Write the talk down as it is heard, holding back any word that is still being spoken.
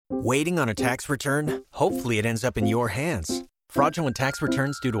Waiting on a tax return? Hopefully it ends up in your hands. Fraudulent tax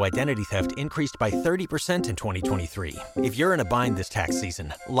returns due to identity theft increased by 30% in 2023. If you're in a bind this tax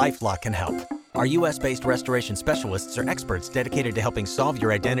season, LifeLock can help. Our U.S.-based restoration specialists are experts dedicated to helping solve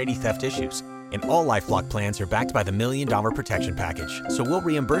your identity theft issues. And all LifeLock plans are backed by the $1 Million Protection Package. So we'll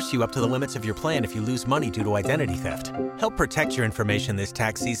reimburse you up to the limits of your plan if you lose money due to identity theft. Help protect your information this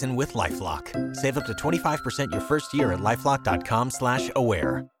tax season with LifeLock. Save up to 25% your first year at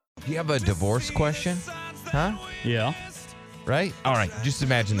LifeLock.com/aware. You have a divorce question? Huh? Yeah. Right? All right, just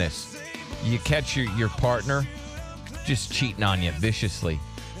imagine this. You catch your partner just cheating on you viciously.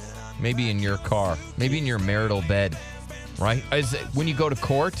 Maybe in your car. Maybe in your marital bed. Right? When you go to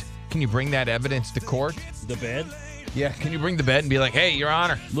court, can you bring that evidence to court? The bed? Yeah, can you bring the bed and be like, hey, Your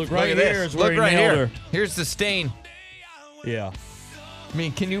Honor, look right at here this. is where Look he right nailed here. her. Here's the stain. Yeah. I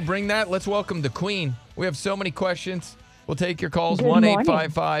mean, can you bring that? Let's welcome the Queen. We have so many questions. We'll take your calls. Good morning.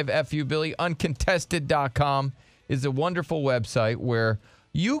 1-855-FU-BILLY. Uncontested.com is a wonderful website where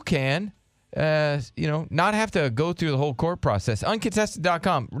you can, not have to go through the whole court process.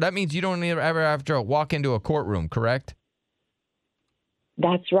 Uncontested.com. That means you don't ever have to walk into a courtroom, correct?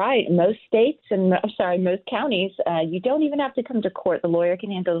 That's right. Most states and most counties, you don't even have to come to court. The lawyer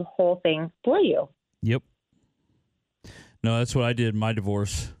can handle the whole thing for you. Yep. No, that's what I did in my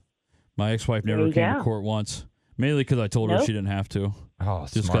divorce. My ex-wife never came to court once. Mainly because I told her she didn't have to. Oh,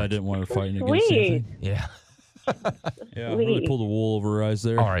 just because I didn't want her fighting against Sweet. anything. Yeah. Yeah, really pulled the wool over her eyes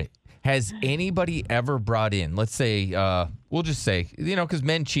there. All right. Has anybody ever brought in, let's say, we'll just say, because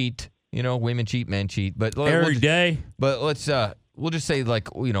men cheat, women cheat, men cheat. But Every day. But we'll just say,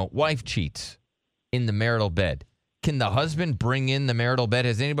 wife cheats in the marital bed. Can the husband bring in the marital bed?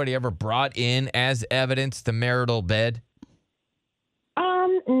 Has anybody ever brought in as evidence the marital bed?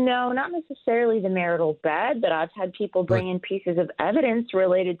 No, not necessarily the marital bed, but I've had people bring in pieces of evidence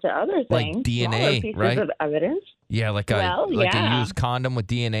related to other things. Like DNA, pieces right? of evidence. Yeah, like a used condom with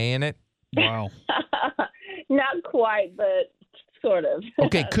DNA in it. Wow. Not quite, but sort of.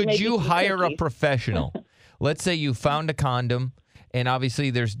 Okay, could Maybe you some hire a cookies. professional? Let's say you found a condom, and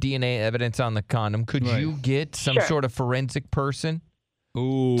obviously there's DNA evidence on the condom. Could you get some sort of forensic person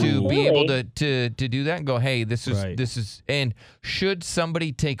to be able to do that and go, hey, this is, and should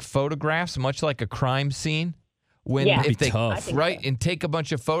somebody take photographs, much like a crime scene? If they tough. and take a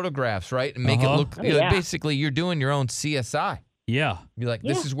bunch of photographs, right, and make it look basically you're doing your own CSI. Yeah. You're like,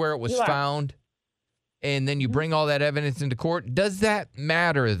 this is where it was found, and then you bring all that evidence into court. Does that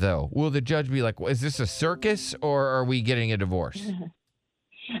matter, though? Will the judge be like, is this a circus, or are we getting a divorce?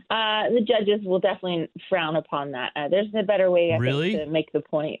 The judges will definitely frown upon that. There's a better way, I think, to make the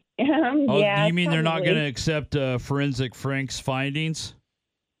point. Yeah, you mean they're not going to accept Forensic Frank's findings?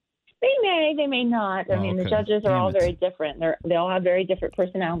 They may not. I mean, the judges are all very different. They all have very different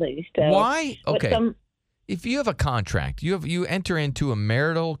personalities. So why? Okay. If you have a contract, you enter into a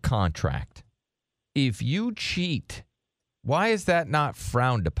marital contract. If you cheat, why is that not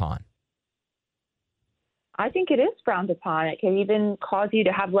frowned upon? I think it is frowned upon. It can even cause you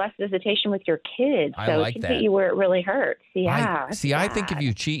to have less visitation with your kids. So it can get you where it really hurts. Yeah. I think if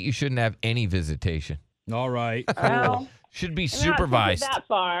you cheat, you shouldn't have any visitation. All right. Well, should be supervised. Not that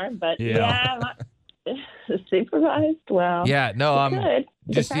far, but supervised. Well, yeah, no,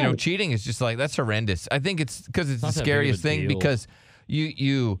 just Depends. cheating is just like that's horrendous. I think it's because it's the scariest thing because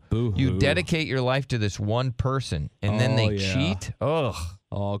you dedicate your life to this one person and then they cheat. Ugh.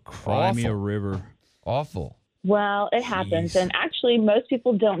 Oh, cry me a river. Awful. Well, it happens. And actually, most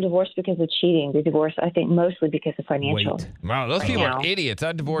people don't divorce because of cheating. They divorce, I think, mostly because of financial. Wow, those people are idiots.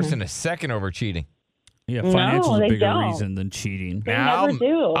 I'd divorce in a second over cheating. Yeah, financial is a bigger reason than cheating. They never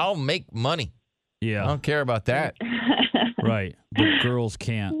do. I'll make money. Yeah. I don't care about that. Right. But girls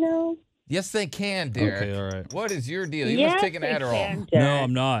can't. No. Yes, they can, Derek. Okay, all right. What is your deal? You must take an Adderall. No,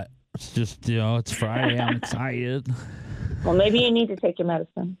 I'm not. It's just, it's Friday. I'm excited. Well, maybe you need to take your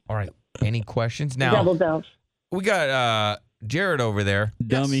medicine. All right. Any questions? Now, Double dose. We got Jared over there.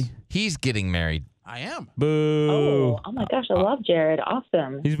 Dummy. He's getting married. I am. Boo. Oh my gosh, I love Jared.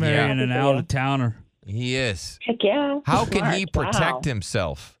 Awesome. He's marrying an out-of-towner. He is. Heck yeah. How can he protect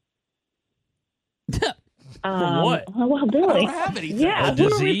himself? From what? Well, Billy. I don't have anything. Yeah, A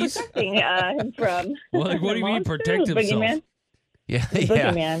who are we disease? protecting him from? What do you mean protect himself? Boogeyman? Yeah.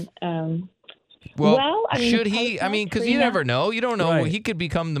 Boogeyman. Well, I mean, should he? I mean, because you never know. You don't know. Right. He could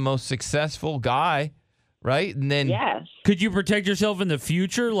become the most successful guy, right? And then Could you protect yourself in the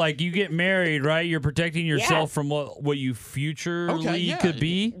future? Like you get married, right? You're protecting yourself from what you futurely could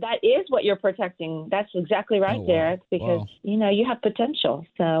be. That is what you're protecting. That's exactly right, Derek, because you have potential.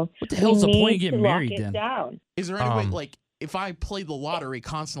 So what the hell's the point of getting lock married it then? down. Is there any way, like, if I play the lottery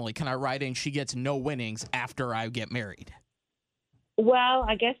constantly, can I write in she gets no winnings after I get married? Well,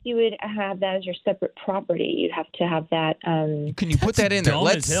 I guess you would have that as your separate property. You'd have to have that. Can you put that in there?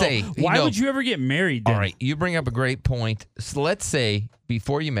 Let's say. Why would you ever get married then? All right, you bring up a great point. So let's say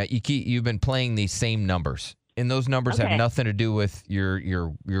before you met, you've been playing these same numbers, and those numbers have nothing to do with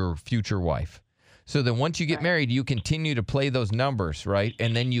your future wife. So then once you get married, you continue to play those numbers, right?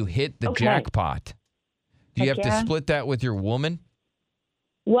 And then you hit the jackpot. Do you have to split that with your woman?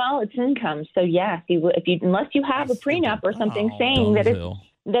 Well, it's income, so yes. Unless you have a prenup or something saying that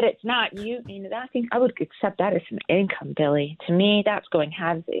it's not you know, I think I would accept that as some income, Billy. To me, that's going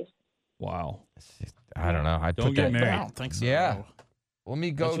halvesies. Wow. I don't know. Don't get married. I don't think so. Yeah. Let me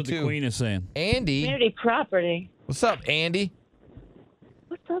go That's what the Queen is saying. Andy. Community property. What's up, Andy?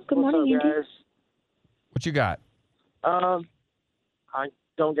 What's up? Good morning, Andy. Guys? What you got? I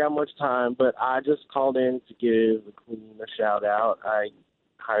don't got much time, but I just called in to give the Queen a shout out. I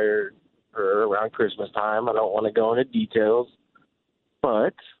hired her around Christmas time. I don't want to go into details,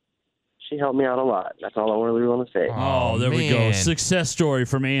 but she helped me out a lot. That's all I really want to say. Oh, there we go. Success story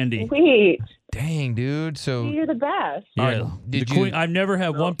from Andy. Sweet. Dang, dude. So you're the best. Yeah. Queen, I've never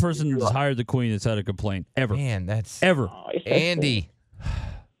had one person that's hired the Queen that's had a complaint ever. Man, that's ever. Andy.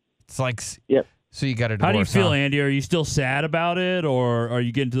 It's like yep. So you got a divorce. How do you feel, Andy? Are you still sad about it, or are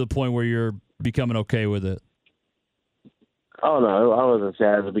you getting to the point where you're becoming okay with it? Oh, no, I wasn't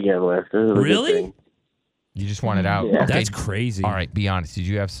sad to begin with. This is a really? good thing. You just wanted out? Yeah. Okay. That's crazy. All right, be honest. Did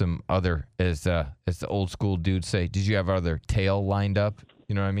you have some other, as the old school dudes say, did you have other tail lined up?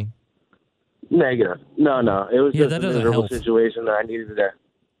 You know what I mean? Negative. No. It was just a miserable help. situation that I needed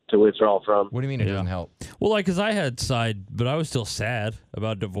to withdraw from. What do you mean it doesn't help? Well, like, because I had but I was still sad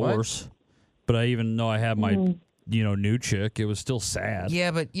about divorce. What? But even though I had my, new chick, it was still sad.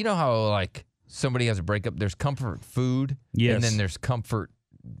 Yeah, but you know how, like, somebody has a breakup, there's comfort food, and then there's comfort,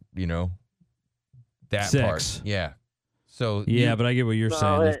 that sex. Part. Yeah. So but I get what you're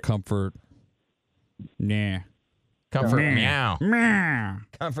saying. There's comfort. Nah. Comfort meow. Meow.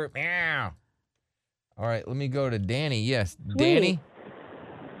 Comfort meow. All right, let me go to Danny. Yes, Danny.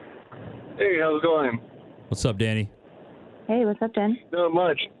 Hey, how's it going? What's up, Danny? Hey, what's up, Dan? Not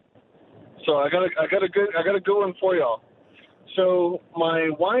much. So I got a good one for y'all. So my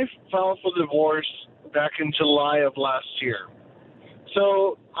wife filed for divorce back in July of last year.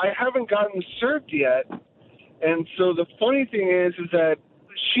 So I haven't gotten served yet. And so the funny thing is that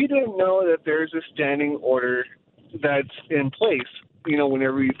she didn't know that there's a standing order that's in place,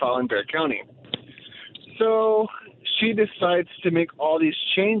 whenever you file in Bexar County. So she decides to make all these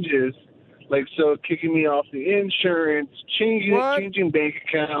changes, like kicking me off the insurance, changing bank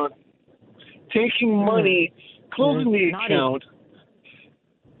account, taking money, closing the account.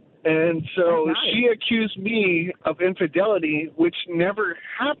 And so she accused me of infidelity, which never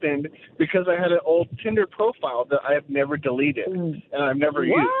happened because I had an old Tinder profile that I have never deleted and I've never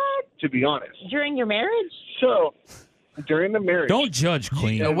used, to be honest. During your marriage? So, during the marriage. Don't judge,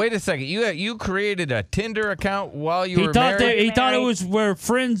 Queen. Wait a second. You created a Tinder account while you were married? He thought it was where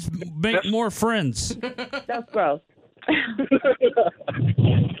friends make more friends. That's gross.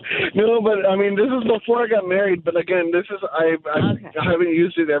 No, but I mean, this is before I got married. But again, I haven't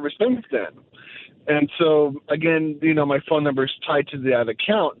used it ever since then. And so again, my phone number is tied to that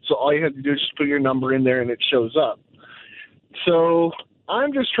account. So all you have to do is just put your number in there, and it shows up. So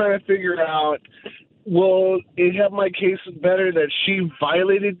I'm just trying to figure out: will it have my case better that she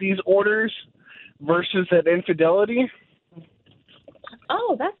violated these orders versus that infidelity?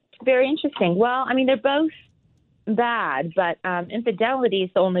 Oh, that's very interesting. Well, I mean, they're both bad, but infidelity is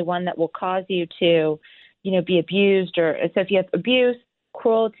the only one that will cause you to, be abused. So if you have abuse,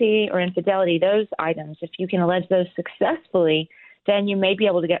 cruelty, or infidelity, those items, if you can allege those successfully, then you may be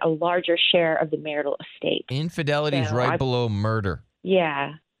able to get a larger share of the marital estate. Infidelity is right below murder.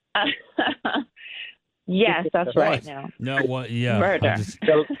 Yeah. Yes, that's right. Now. No, what? Yeah, murder.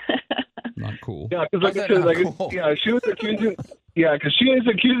 Not cool. Yeah, because she was accusing. Yeah, because she is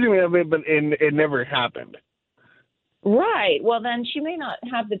accusing me of it, but it never happened. Right. Well, then she may not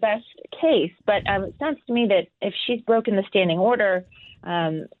have the best case, but it sounds to me that if she's broken the standing order,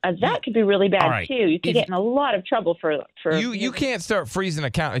 that could be really bad too. You could get in a lot of trouble for you can't start freezing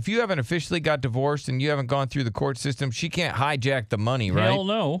account if you haven't officially got divorced and you haven't gone through the court system. She can't hijack the money, right? Hell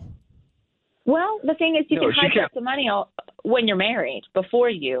no. Well, the thing is, you can hijack the money when you're married before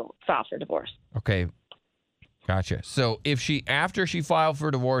you file for divorce. Okay. Gotcha. So if after she filed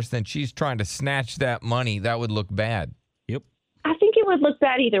for divorce, then she's trying to snatch that money, that would look bad. Yep. I think it would look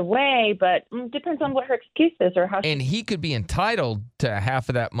bad either way, but it depends on what her excuse is or how. And he could be entitled to half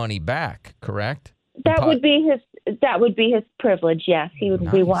of that money back, correct? That would be That would be his privilege, yes. He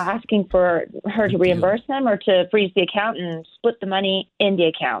would be asking for her to reimburse him or to freeze the account and split the money in the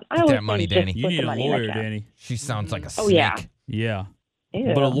account. I always that money, say just Danny. You split need the a money in the lawyer, account. Danny. She sounds like a Oh, snake. yeah. Yeah.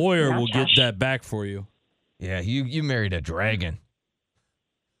 Ew, But a lawyer not will get Josh. that back for you. Yeah, you married a dragon.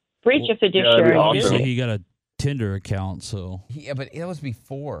 Breach of fiduciary Obviously, duty. he got a Tinder account, so. Yeah, but that was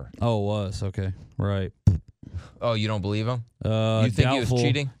before. Oh, it was. Okay. Right. Oh, you don't believe him? You think he was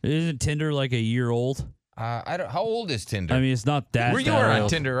cheating? Isn't Tinder like a year old? I don't. How old is Tinder? I mean, it's not that. you that were on old.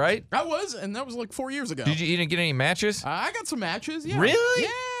 Tinder, right? I was, and that was like 4 years ago. You didn't get any matches? I got some matches. Yeah. Really?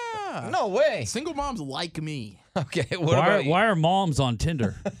 Yeah. No way. Single moms like me. Okay. What about you? Why are moms on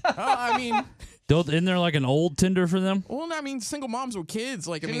Tinder? I mean, Isn't there like an old Tinder for them? well, I mean, single moms with kids.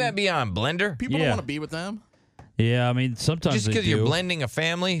 Like, Shouldn't I mean, that be on Blender? people don't Yeah. want to be with them. Yeah, I mean, sometimes Just they because do. you're blending a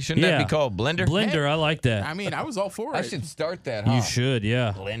family, shouldn't Yeah. that be called Blender? Blender, I like that. I mean, I was all for it. I should start that. Huh? You should,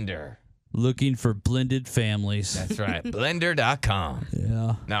 yeah. Blender. Looking for blended families. That's right. Blender.com.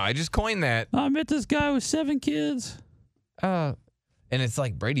 Yeah. Now I just coined that. I met this guy with 7 kids. And it's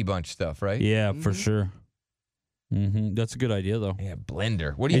like Brady Bunch stuff, right? Yeah, for sure. That's a good idea, though. Yeah,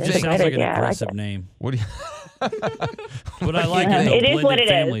 Blender. What do you It just think? sounds like an Yeah, I like aggressive it. name. What do you? But I like Yeah, it, though. it is Blended what it is.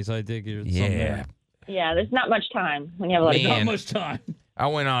 families. I think it's something Yeah. there. Yeah, there's not much time when you have a lot of Man. kids. Not much time. I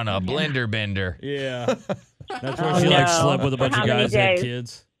went on a Blender bender. Yeah. That's where Oh, she like no. slept with a bunch How of many guys that had days?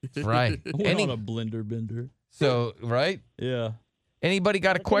 kids. Right. Went on a blender bender. So right. Yeah. Anybody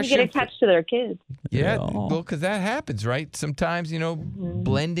got a You question? get attached to their kids. Yeah, Yeah. well, because that happens, right? Sometimes,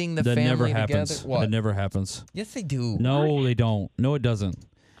 blending the That family never together. happens. What? That never happens. Yes, they do. No, they don't. No, it doesn't.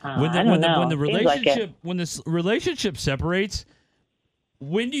 I don't know. When the Seems like it. relationship separates,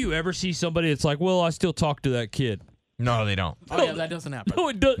 when do you ever see somebody that's like, well, I still talk to that kid? No, they don't. Oh, yeah, that doesn't happen. No,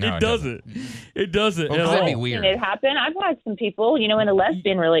 it No, it doesn't. It doesn't Well, at 'cause that'd be all. weird. Seen it happen. I've had some people, in a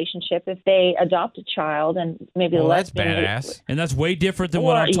lesbian relationship, if they adopt a child and maybe Well, the that's lesbian badass. And that's way different than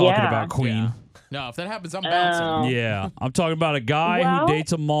what Well, I'm talking yeah. about, Queen. Yeah. No, if that happens, I'm bouncing. Oh. Yeah, I'm talking about a guy Well- who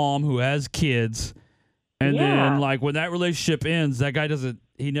dates a mom who has kids, and Yeah. then like when that relationship ends, that guy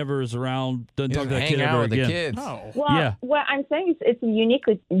he never is around, doesn't He talk to doesn't that kid hang out ever with again. the kids. No. Well, Yeah. what I'm saying is it's a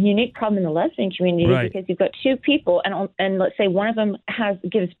unique problem in the lesbian community Right. because you've got two people, and let's say one of them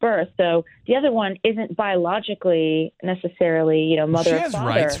gives birth, so the other one isn't biologically necessarily, mother She or has father.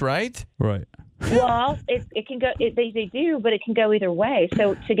 rights, right? Right. Well, it can go. They do, but it can go either way.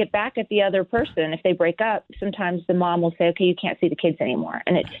 So to get back at the other person, if they break up, sometimes the mom will say, "Okay, you can't see the kids anymore,"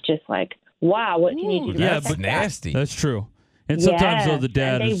 and it's just like, wow, what can you do? to yeah, That's but protect that? nasty. That's true. And sometimes though Yes, the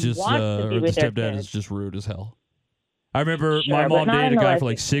dad and is they just want to be or the with their stepdad kids. is just rude as hell. I remember Sure, my but mom not dated in a the guy for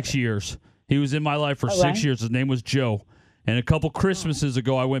like lesbian. 6 years. He was in my life for Oh, 6 right. years. His name was Joe. And a couple Christmases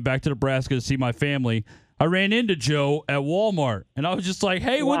ago, I went back to Nebraska to see my family. I ran into Joe at Walmart, and I was just like,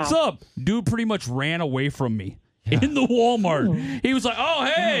 "Hey, what's Wow. up?" Dude pretty much ran away from me in the Walmart. He was like, "Oh,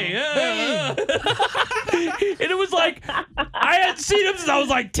 hey." And it was like, I hadn't seen him since I was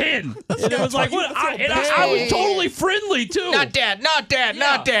like 10. And it was like, what? I was totally friendly, too. Not dad, not dad,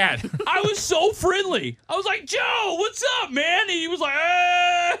 not dad. I was so friendly. I was like, "Joe, what's up, man?" And he was like,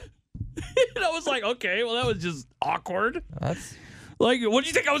 "Eh." And I was like, "Okay, well, that was just awkward." That's Like, what do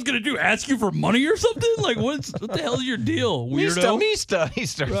you think I was gonna do? Ask you for money or something? Like, what the hell is your deal, weirdo? Mista. He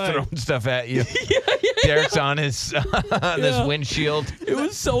starts Right. throwing stuff at you. yeah. Derek's on his this windshield. It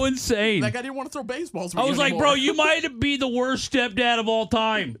was so insane. That guy didn't want to throw baseballs. I was like, "Bro, you might be the worst stepdad of all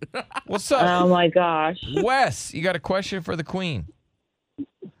time." What's up, Oh my gosh. Wes? You got a question for the queen?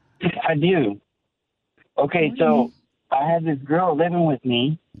 I do. Okay, so I had this girl living with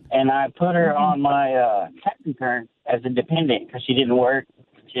me, and I put her on my tax return as a dependent because she didn't work,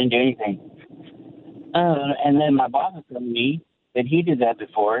 she didn't do anything. And then my boss was telling me that he did that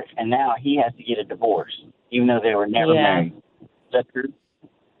before, and now he has to get a divorce, even though they were never Yeah. married. Is that true?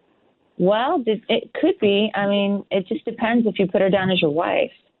 Well, it could be. I mean, it just depends if you put her down as your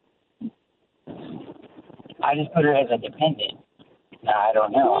wife. I just put her as a dependent. I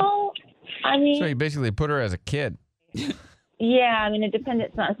don't know. Well, I mean, So you basically put her as a kid. yeah, I mean, a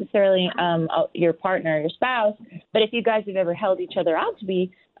dependent's not necessarily your partner or your spouse, but if you guys have ever held each other out to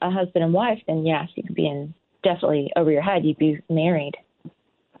be a husband and wife, then yes, you could be definitely over your head. You'd be married.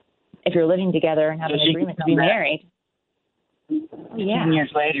 If you're living together and have So an she agreement to could be come back married. Yeah. 10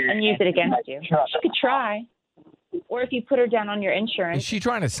 years later. And use it against you. She could try. Or if you put her down on your Is insurance, she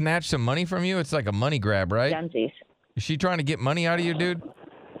trying to snatch some money from you? It's like a money grab, right? Dunsies. Is she trying to get money out of you, dude?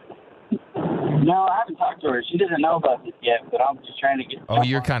 No, I haven't talked to her. She doesn't know about this yet, but I'm just trying to get. Oh,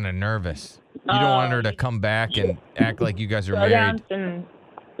 you're kind of nervous. You don't want her to come back and act like you guys are Throw married. down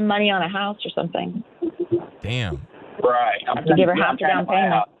some money on a house or something. Damn. Right. I'm You give her trying half to the down buy a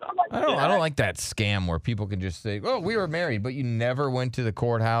payment. house. I'm like, I don't like that scam where people can just say, "Oh, we were married," but you never went to the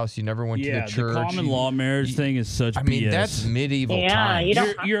courthouse, you never went to the church. The common law marriage thing is such BS. I mean, that's medieval times.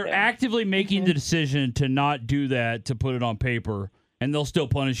 You're actively making the decision to not do that, to put it on paper, and they'll still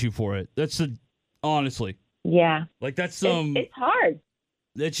punish you for it. Honestly. Yeah. Like that's it's hard.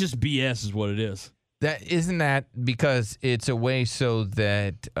 It's just BS is what it is. Isn't that because it's a way so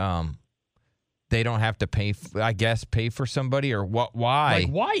that they don't have to pay for somebody, or what? Why? Like,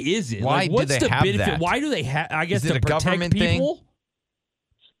 why is it? Why what's do they the have benefit? that? Why do they have? I guess is it to a protect government people. thing?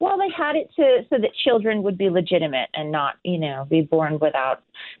 Well, they had it so that children would be legitimate and not, be born without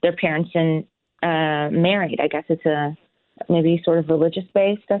their parents and married. I guess it's maybe sort of religious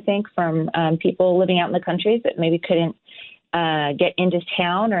based, I think, from people living out in the countries that maybe couldn't get into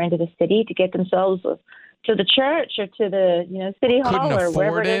town or into the city to get themselves to the church or to the city hall couldn't or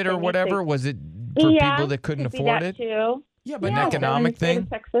wherever afford it or whatever. Was it for people that couldn't could be afford that it? Too. Yeah, but an economic thing.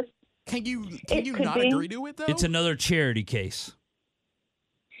 Texas. Can you It could not be. agree to it though? It's another charity case.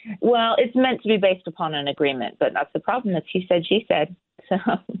 Well, it's meant to be based upon an agreement, but that's the problem. It's he said, she said. So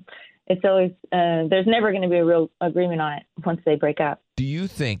it's always there's never going to be a real agreement on it once they break up. Do you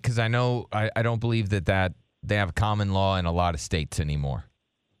think? Because I know I don't believe that they have common law in a lot of states anymore,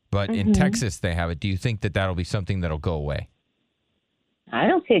 but in Texas they have it. Do you think that that'll be something that'll go away? I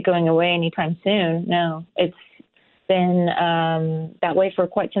don't see it going away anytime soon. No, it's been that way for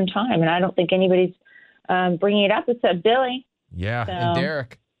quite some time, and I don't think anybody's bringing it up except Billy. Yeah, So. and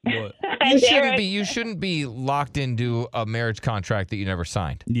Derek. What? You shouldn't be locked into a marriage contract that you never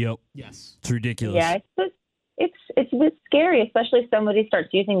signed. Yep. Yes. It's ridiculous. Yeah, it's a bit scary, especially if somebody starts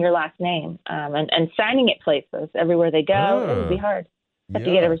using your last name and signing it places everywhere they go. It would be hard. You have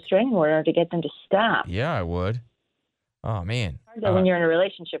to get a restraining order to get them to stop. Yeah, I would. Oh man. Hard when you're in a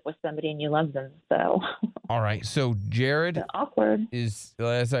relationship with somebody and you love them. So. All right. So Jared awkward is,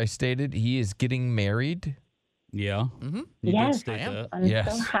 as I stated, he is getting married. Yeah. Mm-hmm. Yes, I'm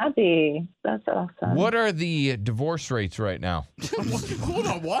so happy. That's awesome. What are the divorce rates right now? Hold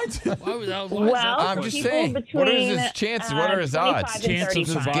on, what? Why was that? I'm just saying. What are his chances? What are his odds? Chance of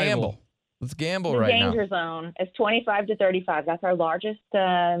survival. Let's gamble. Let's gamble the right now. danger zone is 25 to 35. That's our largest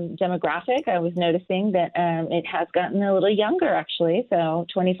demographic. I was noticing that it has gotten a little younger, actually. So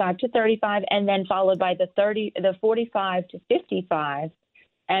 25 to 35, and then followed by the 45 to 55.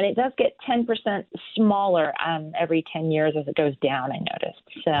 And it does get 10% smaller every 10 years as it goes down, I noticed.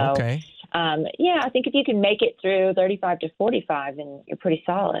 So, okay. I think if you can make it through 35 to 45, then you're pretty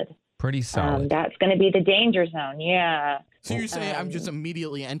solid. Pretty solid. That's going to be the danger zone, yeah. So you're saying I'm just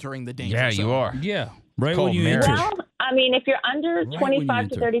immediately entering the danger Yeah, zone? you are. Yeah. Right Called when you marriage. enter. Well, I mean, if you're under Right 25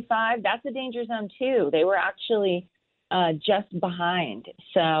 to enter. 35, that's a danger zone, too. They were actually just behind.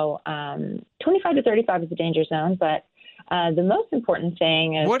 So 25 to 35 is a danger zone, but the most important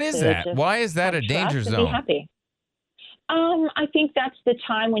thing is what is that? Why is that a danger zone? Be happy. I think that's the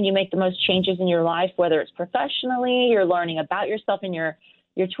time when you make the most changes in your life, whether it's professionally, you're learning about yourself in your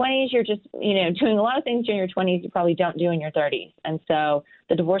 20s, you're just, doing a lot of things in your 20s you probably don't do in your 30s. And so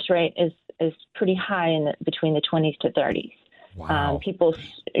the divorce rate is pretty high between the 20s to 30s. Wow. You're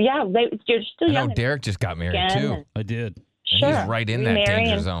still I young. know Derek just got married, again, too. and- I did. And Sure. he's right in that Remarry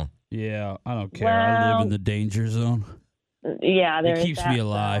danger and- zone. Yeah, I don't care. I live Well- in the danger zone. Yeah, there It is keeps that, me so.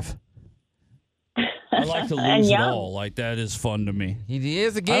 alive. I like to And lose it young. all. Like that is fun to me. He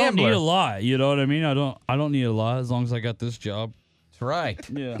is a I don't gambler. need a lot. You know what I mean? I don't need a lot as long as I got this job. That's right.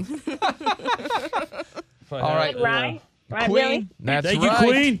 Yeah. All right. Right, Queen. Billy? That's Thank right. you,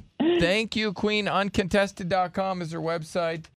 Queen. Thank you, Queen. Uncontested.com is her website.